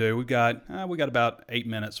try to do. We got about 8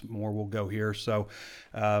 minutes more. We'll go here. So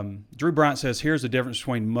Drew Bryant says, here's the difference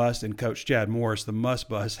between Muss and Coach Chad Morris. The Muss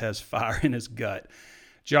bus has fire in his gut.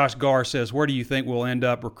 Josh Garr says, where do you think we'll end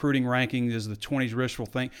up? Recruiting ranking is the 20s wishful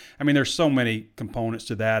thing. I mean, there's so many components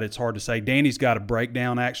to that. It's hard to say. Danny's got a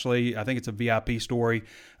breakdown, actually. I think it's a VIP story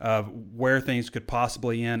of where things could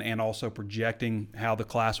possibly end and also projecting how the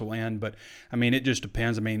class will end. But, I mean, it just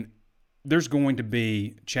depends. I mean, there's going to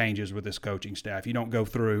be changes with this coaching staff. You don't go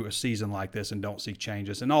through a season like this and don't see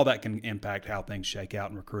changes. And all that can impact how things shake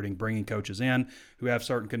out in recruiting, bringing coaches in who have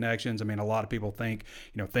certain connections. I mean, a lot of people think,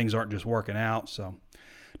 things aren't just working out. So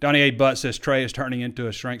Donnie A. Butt says Trey is turning into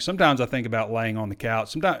a shrink. Sometimes I think about laying on the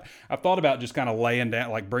couch. Sometimes I've thought about just kind of laying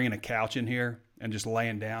down, like bringing a couch in here and just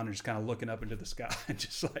laying down and just kind of looking up into the sky and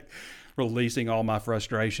just like releasing all my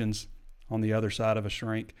frustrations on the other side of a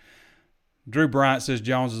shrink. Drew Bryant says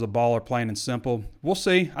Jones is a baller, plain and simple. We'll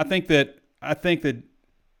see. I think that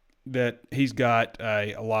he's got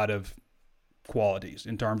a lot of qualities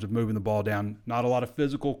in terms of moving the ball down. Not a lot of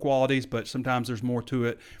physical qualities, but sometimes there's more to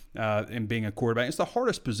it in being a quarterback. It's the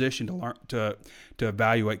hardest position to learn to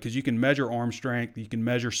evaluate because you can measure arm strength, you can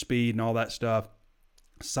measure speed and all that stuff,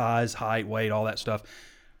 size, height, weight, all that stuff,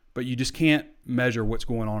 but you just can't measure what's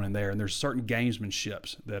going on in there. And there's certain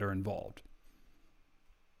gamesmanships that are involved.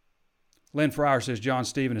 Lynn Fryer says John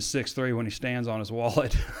Steven is 6'3" when he stands on his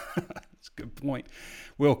wallet. That's a good point.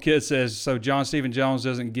 Will Kidd says, so John Steven Jones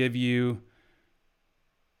doesn't give you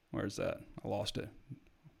 – where's that? I lost it.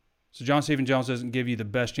 So John Steven Jones doesn't give you the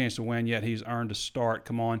best chance to win, yet he's earned a start.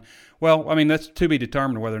 Come on. Well, I mean, that's to be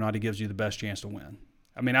determined whether or not he gives you the best chance to win.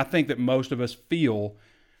 I mean, I think that most of us feel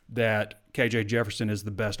that KJ Jefferson is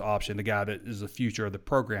the best option, the guy that is the future of the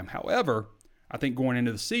program. However, I think going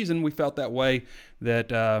into the season, we felt that way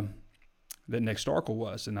that Nick Starkel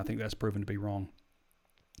was, and I think that's proven to be wrong.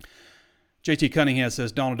 JT Cunningham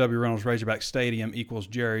says Donald W. Reynolds Razorback Stadium equals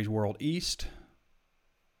Jerry's World East.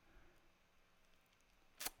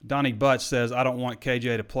 Donnie Butts says, I don't want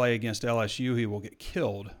KJ to play against LSU. He will get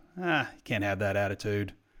killed. Can't have that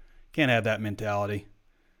attitude. Can't have that mentality.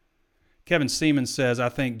 Kevin Seaman says, I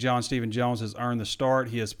think John Steven Jones has earned the start.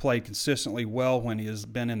 He has played consistently well when he has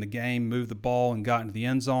been in the game, moved the ball, and gotten to the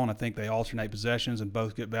end zone. I think they alternate possessions and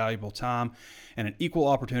both get valuable time and an equal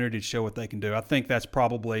opportunity to show what they can do. I think that's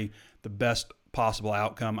probably the best possible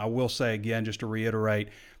outcome. I will say again, just to reiterate,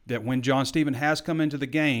 that when John Steven has come into the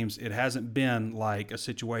games, it hasn't been like a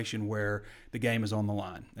situation where the game is on the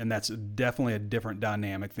line. And that's definitely a different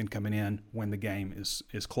dynamic than coming in when the game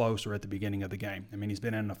is close or at the beginning of the game. I mean, he's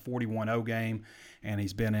been in a 41-0 game, and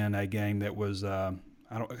he's been in a game that was I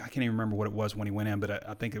can't even remember what it was when he went in, but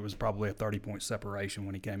I think it was probably a 30-point separation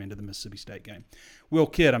when he came into the Mississippi State game. Will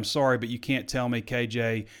Kidd, I'm sorry, but you can't tell me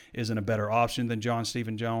KJ isn't a better option than John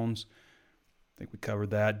Steven Jones. I think we covered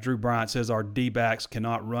that. Drew Bryant says our D-backs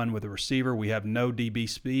cannot run with a receiver. We have no DB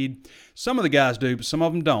speed. Some of the guys do, but some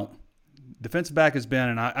of them don't. Defensive back has been,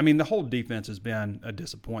 and I mean, the whole defense has been a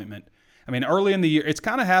disappointment. I mean, early in the year, it's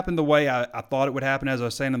kind of happened the way I thought it would happen. As I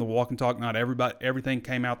was saying in the walk and talk, not everything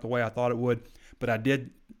came out the way I thought it would, but I did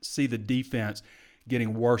see the defense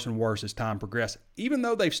getting worse and worse as time progressed. Even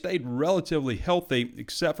though they've stayed relatively healthy,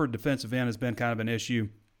 except for defensive end has been kind of an issue.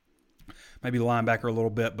 Maybe the linebacker a little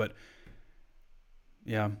bit, but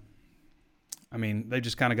yeah, I mean, they've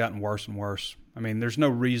just kind of gotten worse and worse. I mean, there's no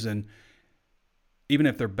reason, even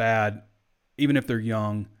if they're bad, even if they're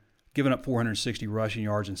young, giving up 460 rushing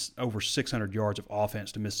yards and over 600 yards of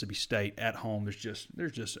offense to Mississippi State at home,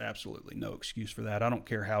 there's just absolutely no excuse for that. I don't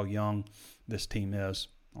care how young this team is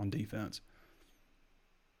on defense.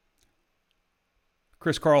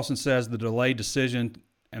 Chris Carlson says the delayed decision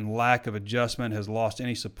and lack of adjustment has lost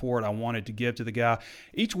any support I wanted to give to the guy.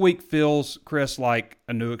 Each week feels, Chris, like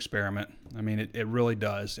a new experiment. I mean, it really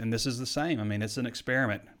does. And this is the same. I mean, it's an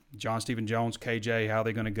experiment. John Steven Jones, KJ, how are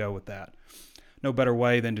they going to go with that? No better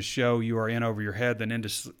way than to show you are in over your head than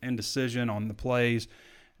indecision on the plays.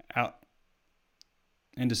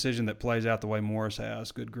 Indecision that plays out the way Morris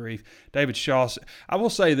has. Good grief. David Shaw, I will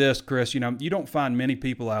say this, Chris, you don't find many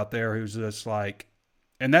people out there who's just like,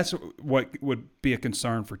 and that's what would be a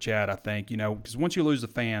concern for Chad, I think, because once you lose the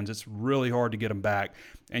fans, it's really hard to get them back.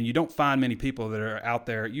 And you don't find many people that are out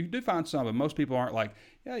there. You do find some, but most people aren't like,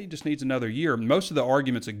 yeah, he just needs another year. Most of the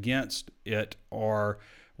arguments against it are,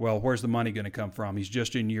 well, where's the money going to come from? He's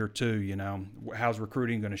just in year 2, how's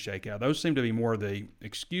recruiting going to shake out? Those seem to be more the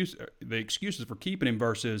excuses for keeping him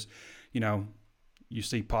versus, you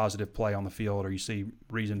see positive play on the field or you see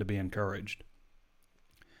reason to be encouraged.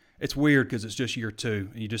 It's weird because it's just year 2.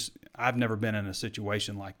 And I've never been in a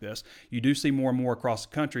situation like this. You do see more and more across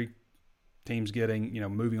the country teams getting,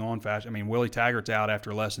 moving on fast. I mean, Willie Taggart's out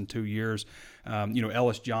after less than 2 years.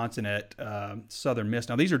 Ellis Johnson at Southern Miss.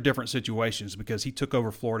 Now, these are different situations because he took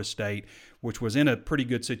over Florida State, which was in a pretty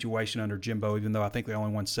good situation under Jimbo, even though I think they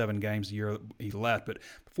only won 7 games the year he left. But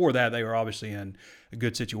before that, they were obviously in a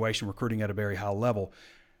good situation, recruiting at a very high level.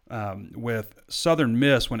 With Southern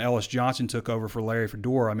Miss, when Ellis Johnson took over for Larry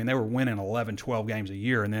Fedora, I mean, they were winning 11, 12 games a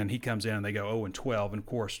year, and then he comes in and they go 0-12, and of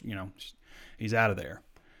course, he's out of there.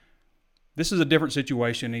 This is a different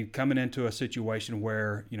situation. He's coming into a situation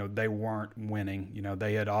where, they weren't winning.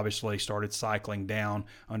 They had obviously started cycling down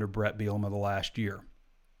under Brett Bielema the last year.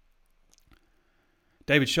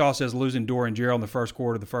 David Shaw says losing Dorian Gerald in the first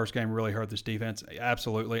quarter of the first game really hurt this defense.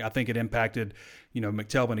 Absolutely. I think it impacted,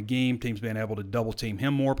 McTelvin Agim, teams being able to double team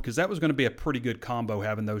him more because that was going to be a pretty good combo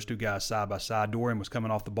having those two guys side by side. Dorian was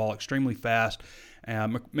coming off the ball extremely fast.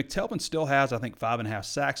 McTelvin still has, I think, 5.5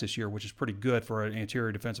 sacks this year, which is pretty good for an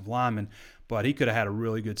interior defensive lineman, but he could have had a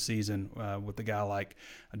really good season with a guy like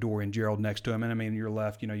Dorian Gerald next to him. And, I mean, you're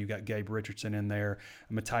left, you got Gabe Richardson in there,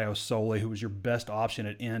 Matteo Soli, who was your best option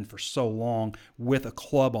at end for so long with a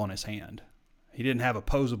club on his hand. He didn't have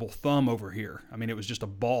opposable thumb over here. I mean, it was just a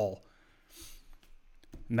ball.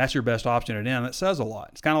 And that's your best option at end. That says a lot.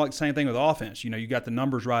 It's kind of like the same thing with offense. You got the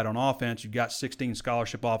numbers right on offense. You've got 16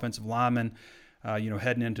 scholarship offensive linemen,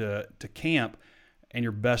 heading into camp, and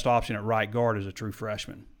your best option at right guard is a true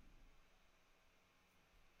freshman.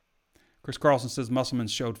 Chris Carlson says Musselman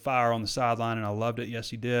showed fire on the sideline, and I loved it.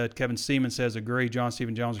 Yes, he did. Kevin Seaman says, agree. John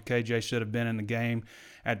Stephen Jones or KJ should have been in the game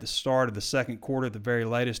at the start of the second quarter at the very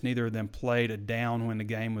latest. Neither of them played a down when the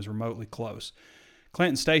game was remotely close.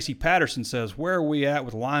 Clinton Stacy Patterson says, where are we at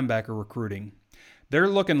with linebacker recruiting? They're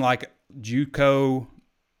looking like JUCO,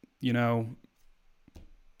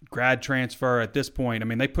 grad transfer at this point. I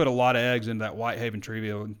mean, they put a lot of eggs into that Whitehaven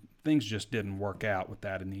trio, and things just didn't work out with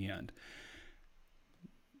that in the end.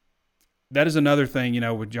 That is another thing,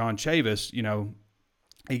 with John Chavis,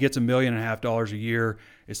 he gets $1.5 million a year.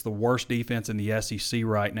 It's the worst defense in the SEC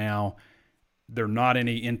right now. There are not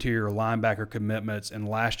any interior linebacker commitments, and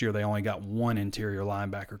last year they only got 1 interior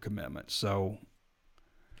linebacker commitment. So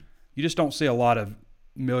you just don't see a lot of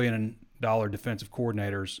 $1 million defensive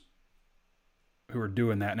coordinators who are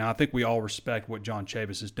doing that. Now, I think we all respect what John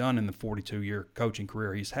Chavis has done in the 42-year coaching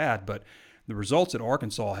career he's had, but the results at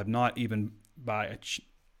Arkansas have not even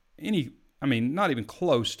not even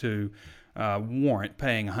close to warrant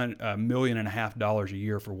paying $1.5 million a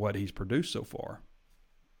year for what he's produced so far.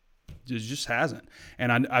 It just hasn't.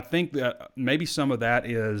 And I think that maybe some of that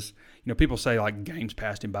is, people say like games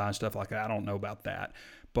passed him by and stuff like that. I don't know about that.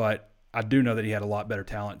 But I do know that he had a lot better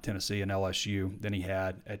talent at Tennessee and LSU than he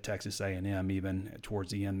had at Texas A&M even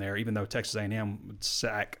towards the end there. Even though Texas A&M would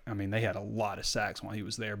sack, they had a lot of sacks while he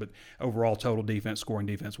was there. But overall total defense, scoring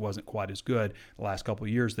defense wasn't quite as good the last couple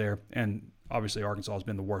of years there. And obviously Arkansas has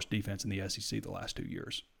been the worst defense in the SEC the last 2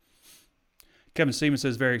 years. Kevin Seaman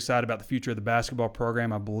says, very excited about the future of the basketball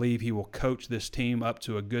program. I believe he will coach this team up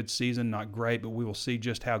to a good season. Not great, but we will see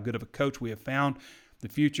just how good of a coach we have found. The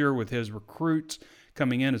future with his recruits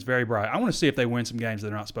coming in is very bright. I want to see if they win some games that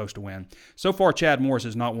they're not supposed to win. So far, Chad Morris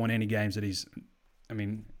has not won any games that he's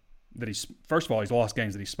first of all, he's lost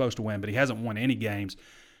games that he's supposed to win, but he hasn't won any games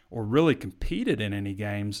or really competed in any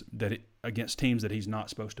games against teams that he's not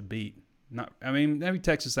supposed to beat. Maybe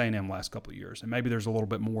Texas A&M last couple of years, and maybe there's a little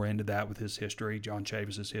bit more into that with his history, John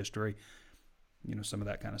Chavis's history, some of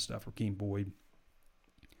that kind of stuff, Rakeem Boyd.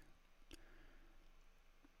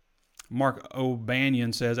 Mark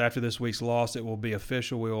O'Banion says, after this week's loss, it will be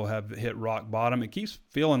official. We will have hit rock bottom. It keeps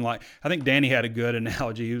feeling like, I think Danny had a good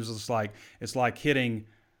analogy. He was just like, it's like hitting,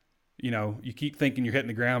 you keep thinking you're hitting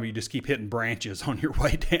the ground, but you just keep hitting branches on your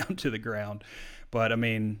way down to the ground. But, I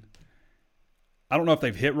don't know if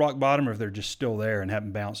they've hit rock bottom or if they're just still there and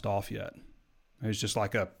haven't bounced off yet. It's just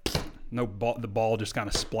like the ball just kind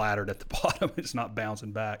of splattered at the bottom. It's not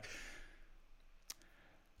bouncing back.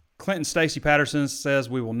 Clinton Stacy Patterson says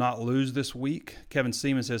we will not lose this week. Kevin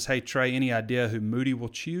Seaman says, hey, Trey, any idea who Moody will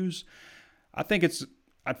choose? I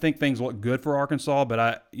think things look good for Arkansas,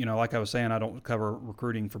 but like I was saying, I don't cover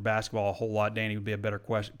recruiting for basketball a whole lot. Danny would be a better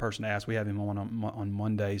person to ask. We have him on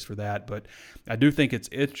Mondays for that, but I do think it's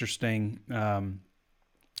interesting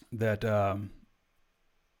that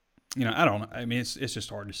I don't know. I mean, it's just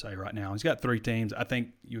hard to say right now. He's got 3 teams. I think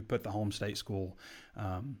you would put the home state school.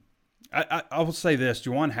 I will say this.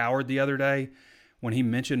 Juwan Howard the other day, when he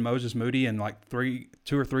mentioned Moses Moody and like 2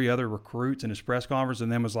 or 3 other recruits in his press conference,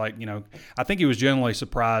 and then was like, I think he was genuinely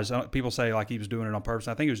surprised. People say like he was doing it on purpose.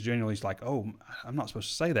 I think it was genuinely like, oh, I'm not supposed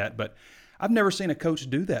to say that. But I've never seen a coach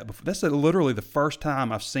do that before. That's literally the first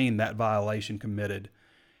time I've seen that violation committed.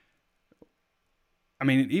 I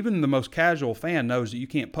mean, even the most casual fan knows that you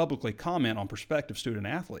can't publicly comment on prospective student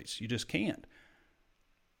athletes. You just can't.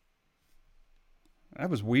 That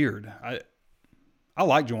was weird. I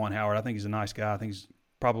like Juwan Howard. I think he's a nice guy. I think he's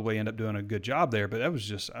probably end up doing a good job there. But that was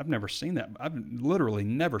just, I've never seen that. I've literally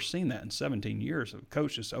never seen that in 17 years. A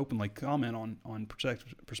coach just openly comment on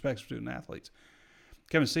prospective student athletes.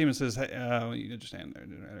 Kevin Stevens says, hey, you understand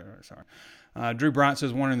there. Sorry. Drew Bryant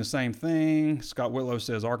says, wondering the same thing. Scott Whitlow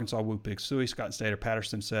says, Arkansas woo pig suey. Scott Stater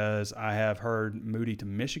Patterson says, I have heard Moody to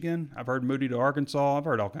Michigan. I've heard Moody to Arkansas. I've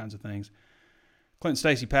heard all kinds of things. Clinton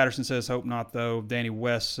Stacy Patterson says, hope not, though. Danny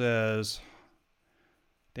West says,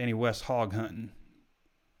 Danny West hog hunting.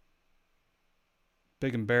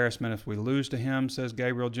 Big embarrassment if we lose to him, says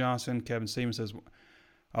Gabriel Johnson. Kevin Stevens says,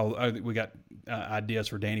 we got ideas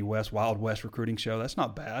for Danny West, Wild West recruiting show. That's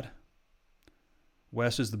not bad.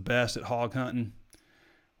 West is the best at hog hunting.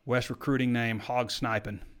 West recruiting name, hog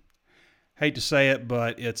sniping. Hate to say it,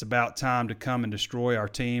 but it's about time to come and destroy our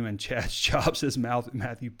team. And Chad's job, says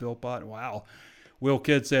Matthew Philpott. Wow. Will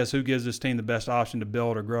Kidd says, who gives this team the best option to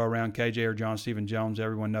build or grow around KJ or John Stephen Jones?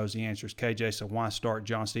 Everyone knows the answer is KJ, so why start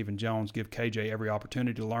John Stephen Jones? Give KJ every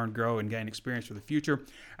opportunity to learn, grow, and gain experience for the future.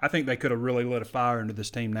 I think they could have really lit a fire into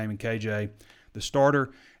this team naming KJ the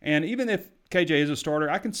starter. And even if KJ is a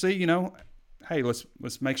starter, I can see, hey,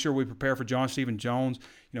 let's make sure we prepare for John Stephen Jones.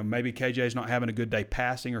 Maybe KJ's not having a good day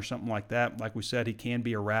passing or something like that. Like we said, he can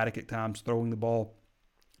be erratic at times throwing the ball.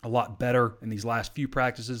 A lot better in these last few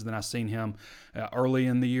practices than I've seen him early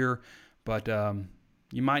in the year. But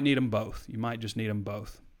you might need them both. You might just need them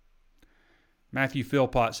both. Matthew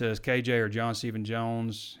Philpott says, KJ or John Stephen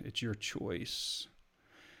Jones, it's your choice.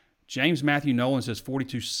 James Matthew Nolan says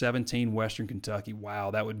 42-17 Western Kentucky. Wow,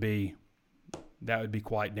 that would be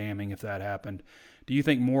quite damning if that happened. Do you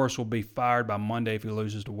think Morris will be fired by Monday if he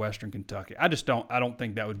loses to Western Kentucky? I don't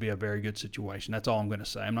think that would be a very good situation. That's all I'm going to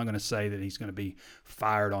say. I'm not going to say that he's going to be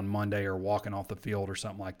fired on Monday or walking off the field or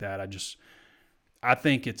something like that. I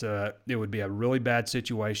think it would be a really bad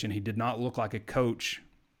situation. He did not look like a coach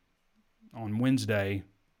on Wednesday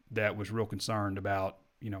that was real concerned about,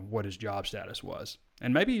 what his job status was.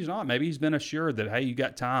 And maybe he's not. Maybe he's been assured that, hey, you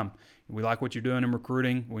got time. We like what you're doing in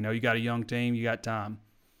recruiting. We know you got a young team. You got time.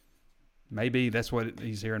 Maybe that's what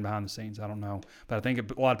he's hearing behind the scenes. I don't know. But I think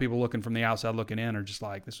a lot of people looking from the outside looking in are just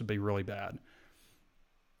like, this would be really bad.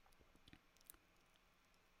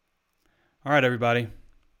 All right, everybody.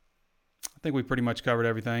 I think we pretty much covered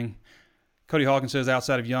everything. Cody Hawkins says,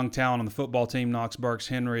 outside of young talent on the football team, Knox, Burks,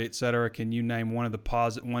 Henry, etc., can you name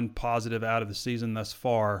one positive out of the season thus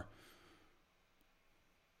far?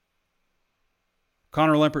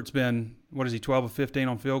 Connor Limpert's been, 12 of 15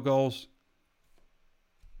 on field goals?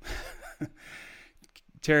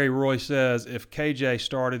 Terry Roy says, if KJ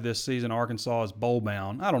started this season, Arkansas is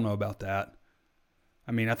bowl-bound. I don't know about that.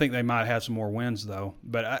 I mean, I think they might have some more wins, though.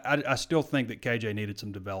 But I still think that KJ needed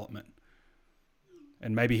some development.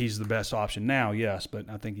 And maybe he's the best option now, yes, but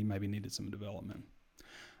I think he maybe needed some development.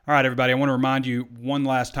 All right, everybody, I want to remind you one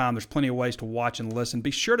last time, there's plenty of ways to watch and listen. Be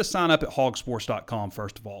sure to sign up at hogsports.com,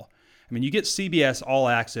 first of all. I mean, you get CBS All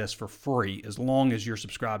Access for free as long as you're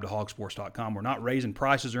subscribed to hogsports.com. We're not raising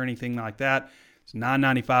prices or anything like that. It's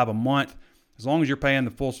 $9.95 a month. As long as you're paying the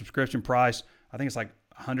full subscription price, I think it's like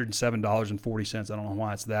 $107.40. I don't know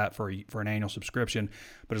why it's that for an annual subscription.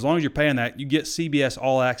 But as long as you're paying that, you get CBS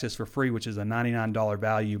All Access for free, which is a $99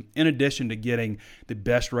 value, in addition to getting the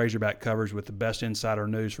best Razorback coverage with the best insider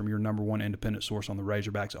news from your number one independent source on the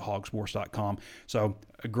Razorbacks at hogsports.com. So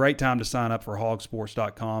a great time to sign up for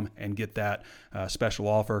hogsports.com and get that special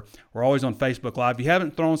offer. We're always on Facebook Live. If you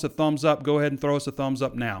haven't thrown us a thumbs up, go ahead and throw us a thumbs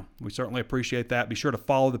up now. We certainly appreciate that. Be sure to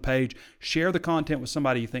follow the page. Share the content with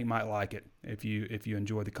somebody you think might like it if you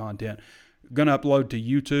enjoy the content. Going to upload to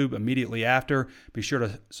YouTube immediately after. Be sure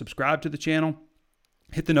to subscribe to the channel.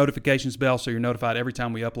 Hit the notifications bell so you're notified every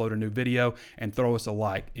time we upload a new video, and throw us a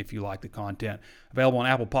like if you like the content. Available on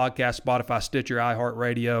Apple Podcasts, Spotify, Stitcher,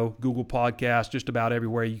 iHeartRadio, Google Podcasts, just about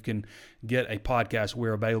everywhere you can get a podcast,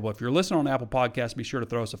 we're available. If you're listening on Apple Podcasts, be sure to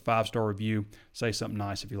throw us a 5-star review. Say something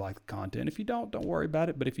nice if you like the content. If you don't worry about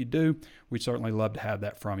it. But if you do, we'd certainly love to have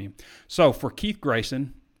that from you. So for Keith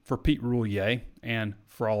Grayson, for Pete Roulier, and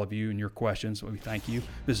for all of you and your questions, we thank you.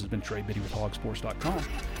 This has been Trey Biddy with hogsports.com.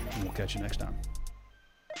 and we'll catch you next time.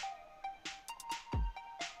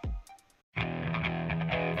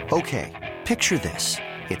 Okay, picture this.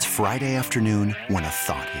 It's Friday afternoon when a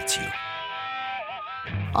thought hits you.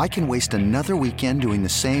 I can waste another weekend doing the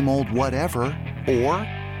same old whatever, or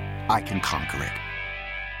I can conquer it.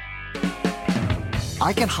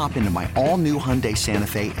 I can hop into my all-new Hyundai Santa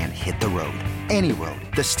Fe and hit the road. Any road.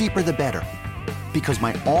 The steeper, the better. Because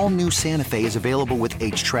my all-new Santa Fe is available with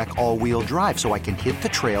H-Track all-wheel drive, so I can hit the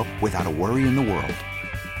trail without a worry in the world.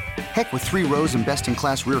 Heck, with 3 rows and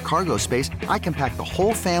best-in-class rear cargo space, I can pack the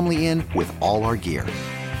whole family in with all our gear.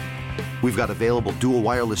 We've got available dual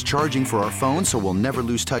wireless charging for our phones, so we'll never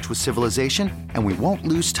lose touch with civilization, and we won't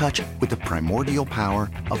lose touch with the primordial power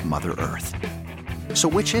of Mother Earth. So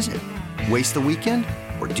which is it? Waste the weekend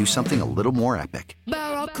or do something a little more epic?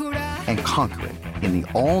 And conquer it in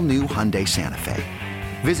the all-new Hyundai Santa Fe.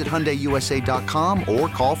 Visit HyundaiUSA.com or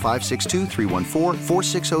call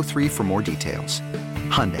 562-314-4603 for more details.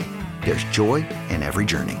 Hyundai, there's joy in every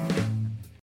journey.